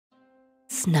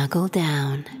Snuggle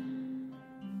down.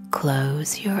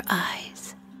 Close your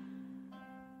eyes.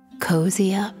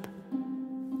 Cozy up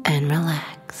and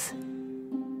relax.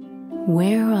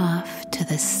 We're off to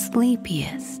the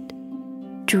sleepiest,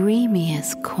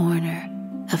 dreamiest corner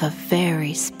of a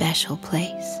very special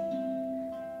place.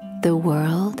 The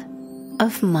world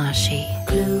of Moshi.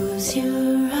 Close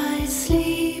your eyes,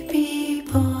 sleepy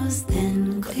paws,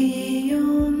 then clear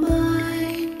your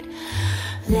mind.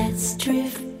 Let's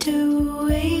drift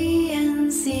away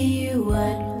and see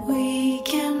what we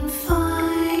can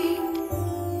find.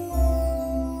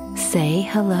 Say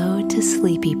hello to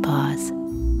Sleepy Paws,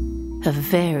 a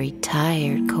very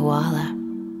tired koala.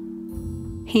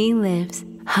 He lives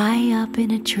high up in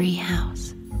a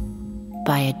treehouse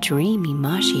by a dreamy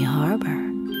Moshi harbor.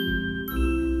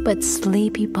 But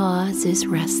Sleepy Paws is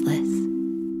restless,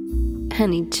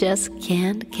 and he just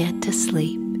can't get to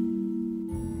sleep.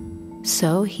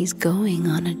 So he's going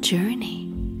on a journey,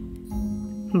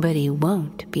 but he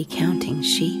won't be counting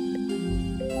sheep.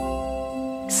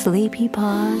 Sleepy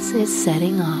Paws is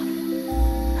setting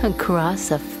off across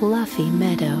a fluffy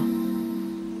meadow.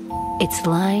 It's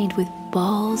lined with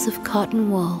balls of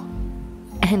cotton wool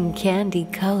and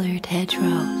candy-colored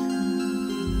hedgerows.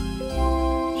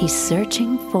 He's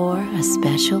searching for a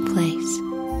special place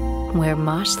where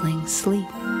moshlings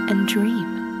sleep and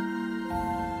dream.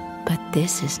 But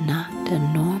this is not a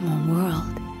normal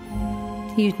world.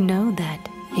 You'd know that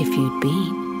if you'd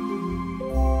been.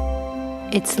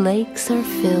 Its lakes are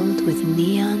filled with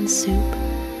neon soup,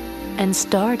 and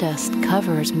stardust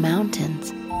covers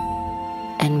mountains,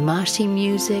 and Moshi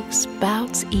music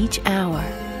spouts each hour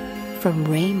from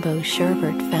rainbow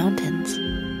sherbet fountains.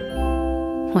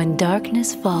 When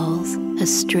darkness falls, a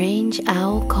strange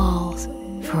owl calls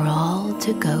for all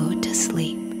to go to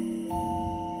sleep.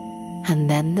 And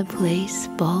then the place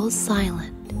falls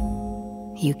silent.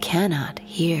 You cannot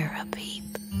hear a peep.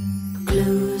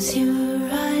 Close your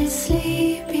eyes,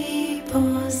 sleepy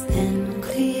paws, then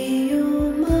clear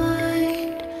your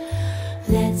mind.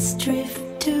 Let's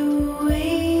drift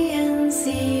away and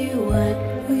see what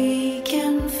we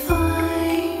can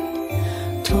find.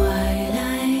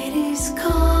 Twilight is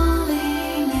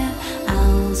calling and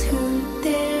owls hoot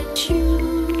their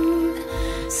tune.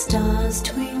 Stars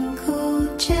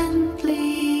twinkle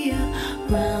gently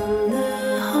around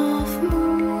the half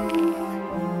moon.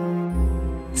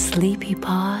 Sleepy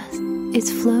Paws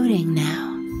is floating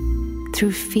now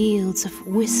through fields of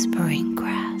whispering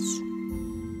grass.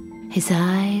 His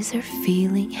eyes are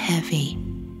feeling heavy.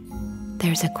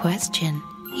 There's a question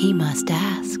he must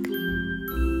ask.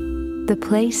 The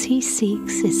place he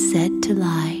seeks is said to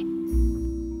lie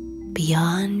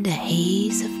beyond a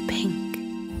haze of pink.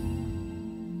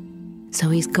 So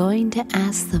he's going to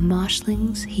ask the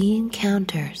moshlings he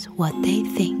encounters what they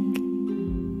think.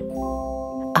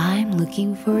 I'm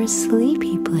looking for a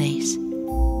sleepy place,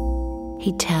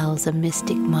 he tells a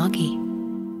mystic moggy.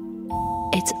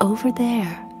 It's over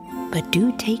there, but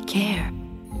do take care.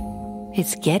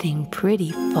 It's getting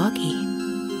pretty foggy.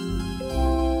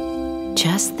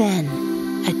 Just then,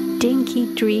 a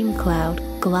dinky dream cloud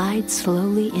glides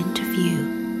slowly into view,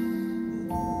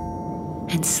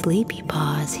 and Sleepy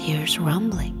Paws hears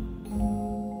rumbling.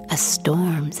 A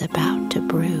storm's about to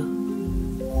brew.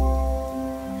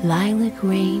 Lilac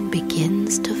rain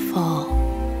begins to fall,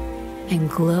 and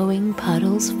glowing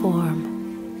puddles form.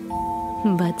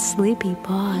 But Sleepy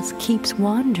Paws keeps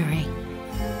wandering.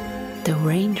 The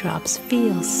raindrops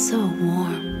feel so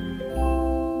warm.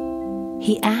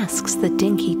 He asks the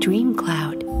dinky dream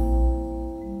cloud,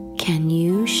 "Can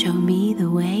you show me the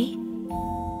way?"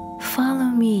 "Follow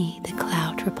me," the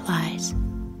cloud replies.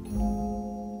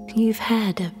 "You've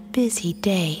had a busy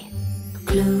day."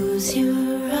 Close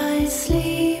your eyes,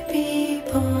 sleepy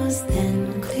paws,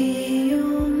 then clear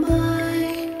your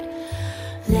mind.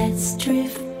 Let's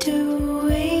drift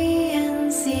away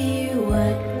and see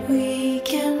what we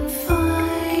can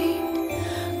find.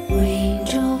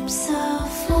 Raindrops are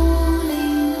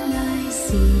falling like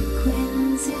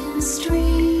sequins in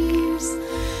streams,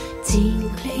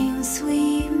 tinkling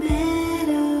sweet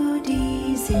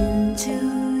melodies into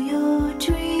your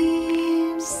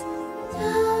dreams.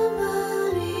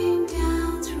 Tumbling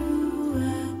down through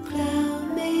a cloud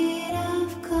made of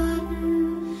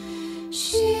cotton,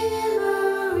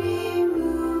 shimmering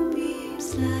moonbeams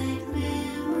like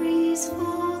memories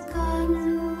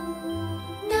forgotten.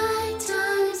 Night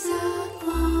times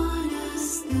upon us,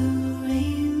 the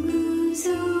rain moves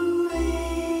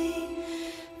away.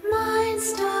 Minds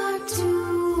start to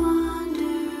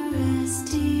wander as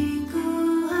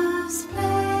tinkle halves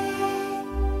play.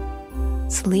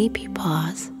 Sleepy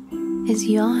Paws is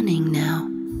yawning now.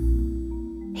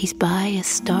 He's by a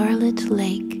starlit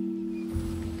lake.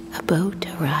 A boat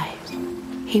arrives.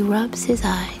 He rubs his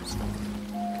eyes.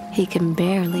 He can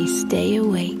barely stay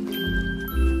awake.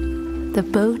 The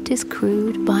boat is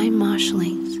crewed by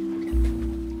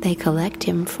marshlings. They collect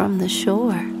him from the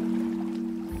shore.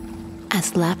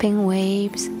 As lapping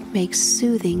waves make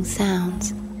soothing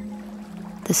sounds,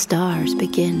 the stars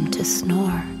begin to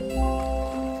snore.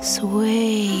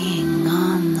 Swaying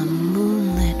on the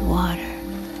moonlit water,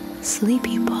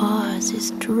 Sleepy Paws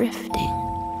is drifting.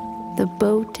 The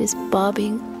boat is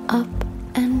bobbing up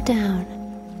and down.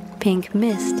 Pink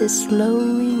mist is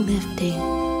slowly lifting.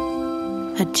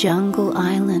 A jungle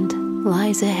island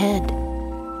lies ahead,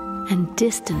 and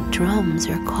distant drums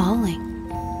are calling.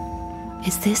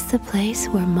 Is this the place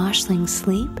where marshlings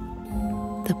sleep?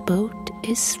 The boat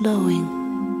is slowing,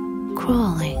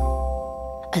 crawling.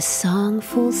 A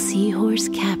songful seahorse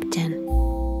captain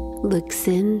looks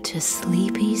into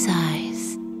Sleepy's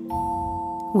eyes.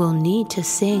 We'll need to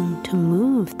sing to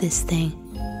move this thing.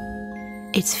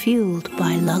 It's fueled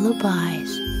by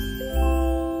lullabies.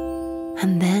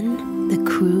 And then the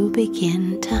crew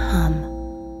begin to hum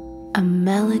a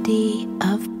melody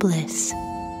of bliss.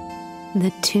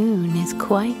 The tune is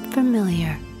quite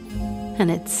familiar,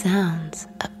 and it sounds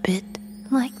a bit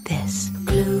like this.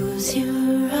 Close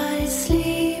your eyes,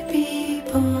 Sleepy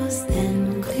Paws,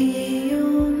 then clear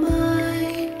your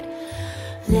mind.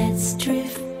 Let's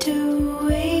drift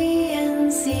away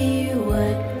and see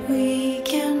what we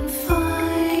can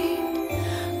find.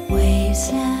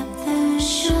 Waves lap the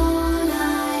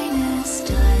shoreline as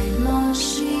tide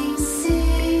marshings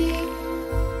sing.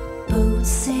 Boats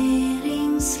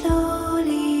sailing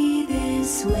slowly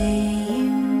this way,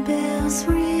 bells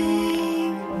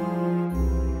ring.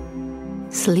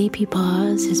 Sleepy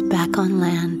Paws is back on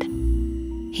land.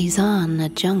 He's on a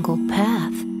jungle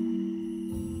path.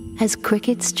 As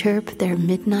crickets chirp their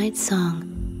midnight song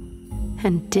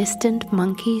and distant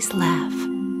monkeys laugh,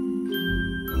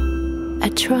 a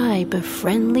tribe of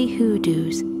friendly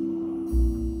hoodoos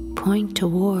point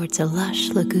towards a lush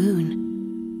lagoon,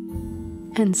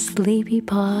 and Sleepy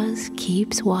Paws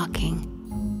keeps walking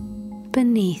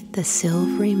beneath the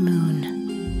silvery moon.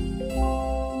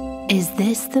 Is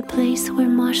this the place where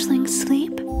marshlings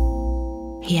sleep?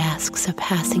 He asks a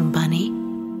passing bunny.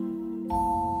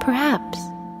 Perhaps,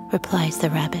 replies the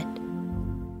rabbit,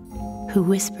 who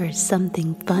whispers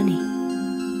something funny.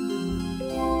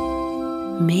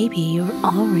 Maybe you're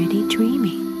already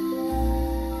dreaming.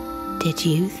 Did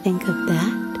you think of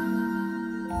that?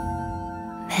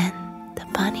 Then the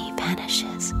bunny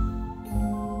vanishes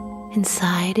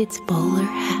inside its bowler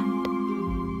hat.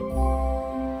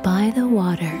 By the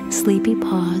water, Sleepy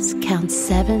Paws counts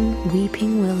 7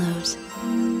 weeping willows.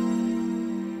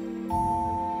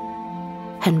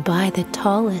 And by the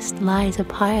tallest lies a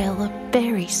pile of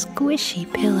very squishy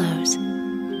pillows.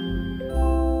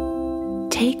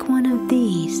 Take one of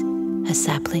these, a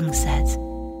sapling says,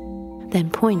 then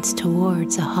points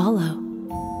towards a hollow.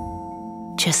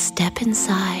 Just step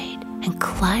inside and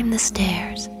climb the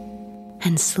stairs,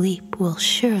 and sleep will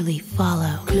surely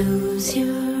follow. Close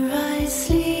your eyes,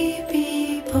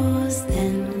 Sleepy Paws,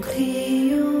 then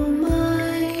clear your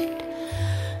mind.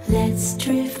 Let's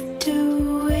drift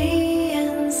away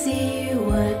and see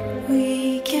what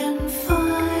we can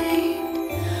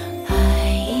find.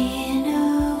 High in a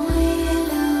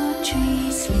willow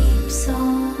tree sleeps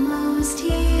almost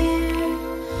here.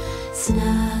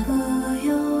 Snuggle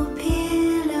your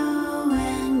pillow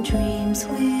and dreams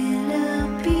will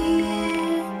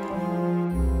appear.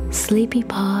 Sleepy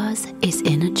Paws is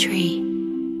in a tree.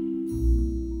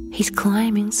 He's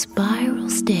climbing spiral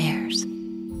stairs.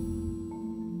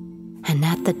 And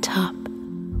at the top,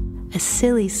 a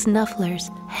silly snuffler's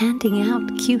handing out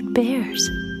cute bears.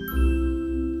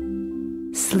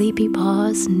 Sleepy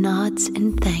Paws nods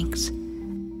in thanks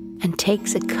and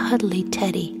takes a cuddly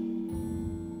teddy.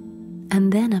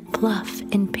 And then a fluff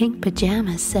in pink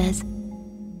pajamas says,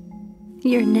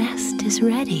 "Your nest is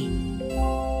ready."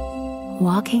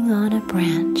 Walking on a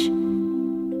branch,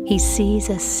 he sees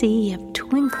a sea of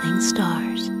twinkling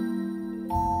stars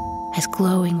as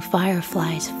glowing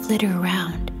fireflies flitter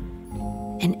around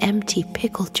in empty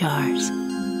pickle jars.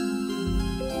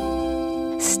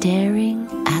 Staring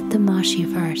at the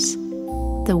Moshiverse,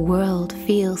 the world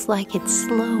feels like it's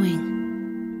slowing.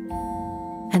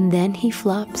 And then he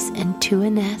flops into a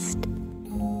nest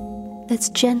that's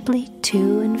gently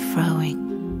to and froing.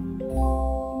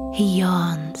 He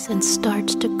yawns and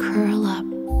starts to curl up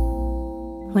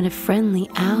when a friendly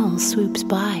owl swoops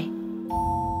by.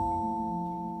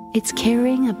 It's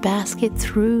carrying a basket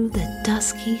through the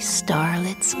dusky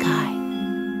starlit sky.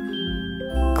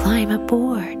 Climb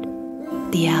aboard,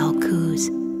 the owl coos.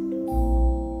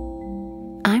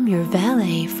 I'm your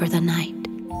valet for the night.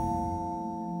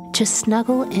 Just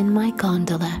snuggle in my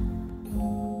gondola,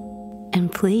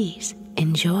 and please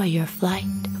enjoy your flight.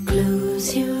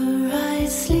 Close your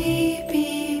eyes,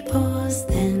 sleepy paws,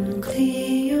 then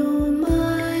clear your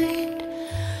mind.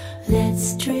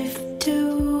 Let's drift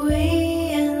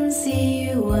away and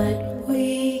see what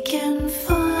we can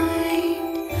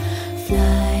find.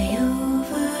 Fly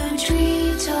over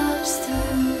treetops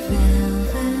through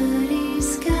velvety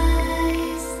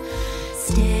skies,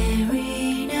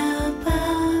 staring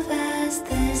above as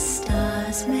the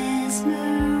stars mesmerize.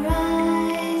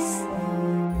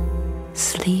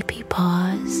 Sleepy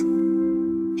Paws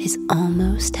is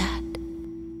almost at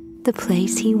the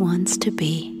place he wants to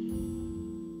be.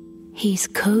 He's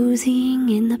cozying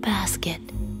in the basket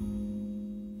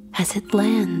as it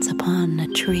lands upon a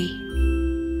tree.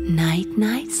 Night,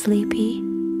 night, Sleepy,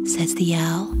 says the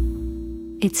owl,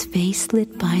 its face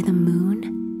lit by the moon.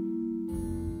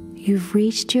 You've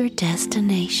reached your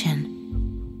destination,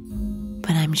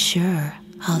 but I'm sure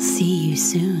I'll see you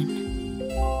soon.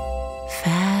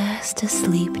 Fast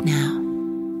asleep now,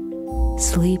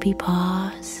 Sleepy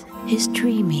Paws is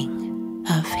dreaming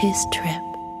of his trip,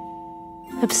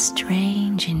 of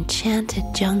strange enchanted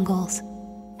jungles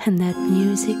and that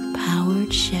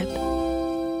music-powered ship.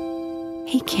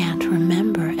 He can't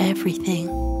remember everything,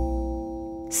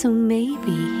 so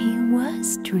maybe he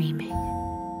was dreaming.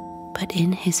 But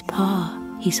in his paw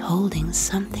he's holding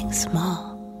something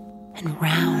small and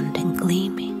round and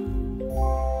gleaming.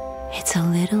 It's a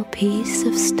little piece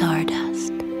of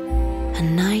stardust, a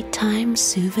nighttime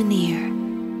souvenir.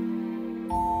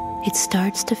 It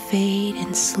starts to fade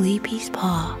in Sleepy's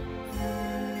paw,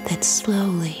 that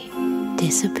slowly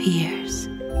disappears.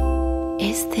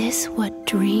 Is this what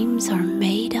dreams are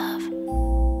made of?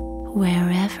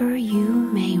 Wherever you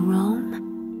may roam?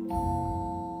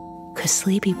 'Cause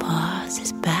Sleepy Paws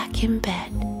is back in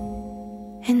bed,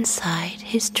 inside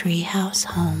his treehouse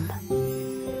home.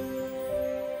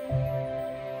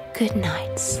 Good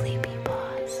night, Sleepy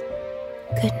Paws.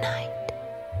 Good night.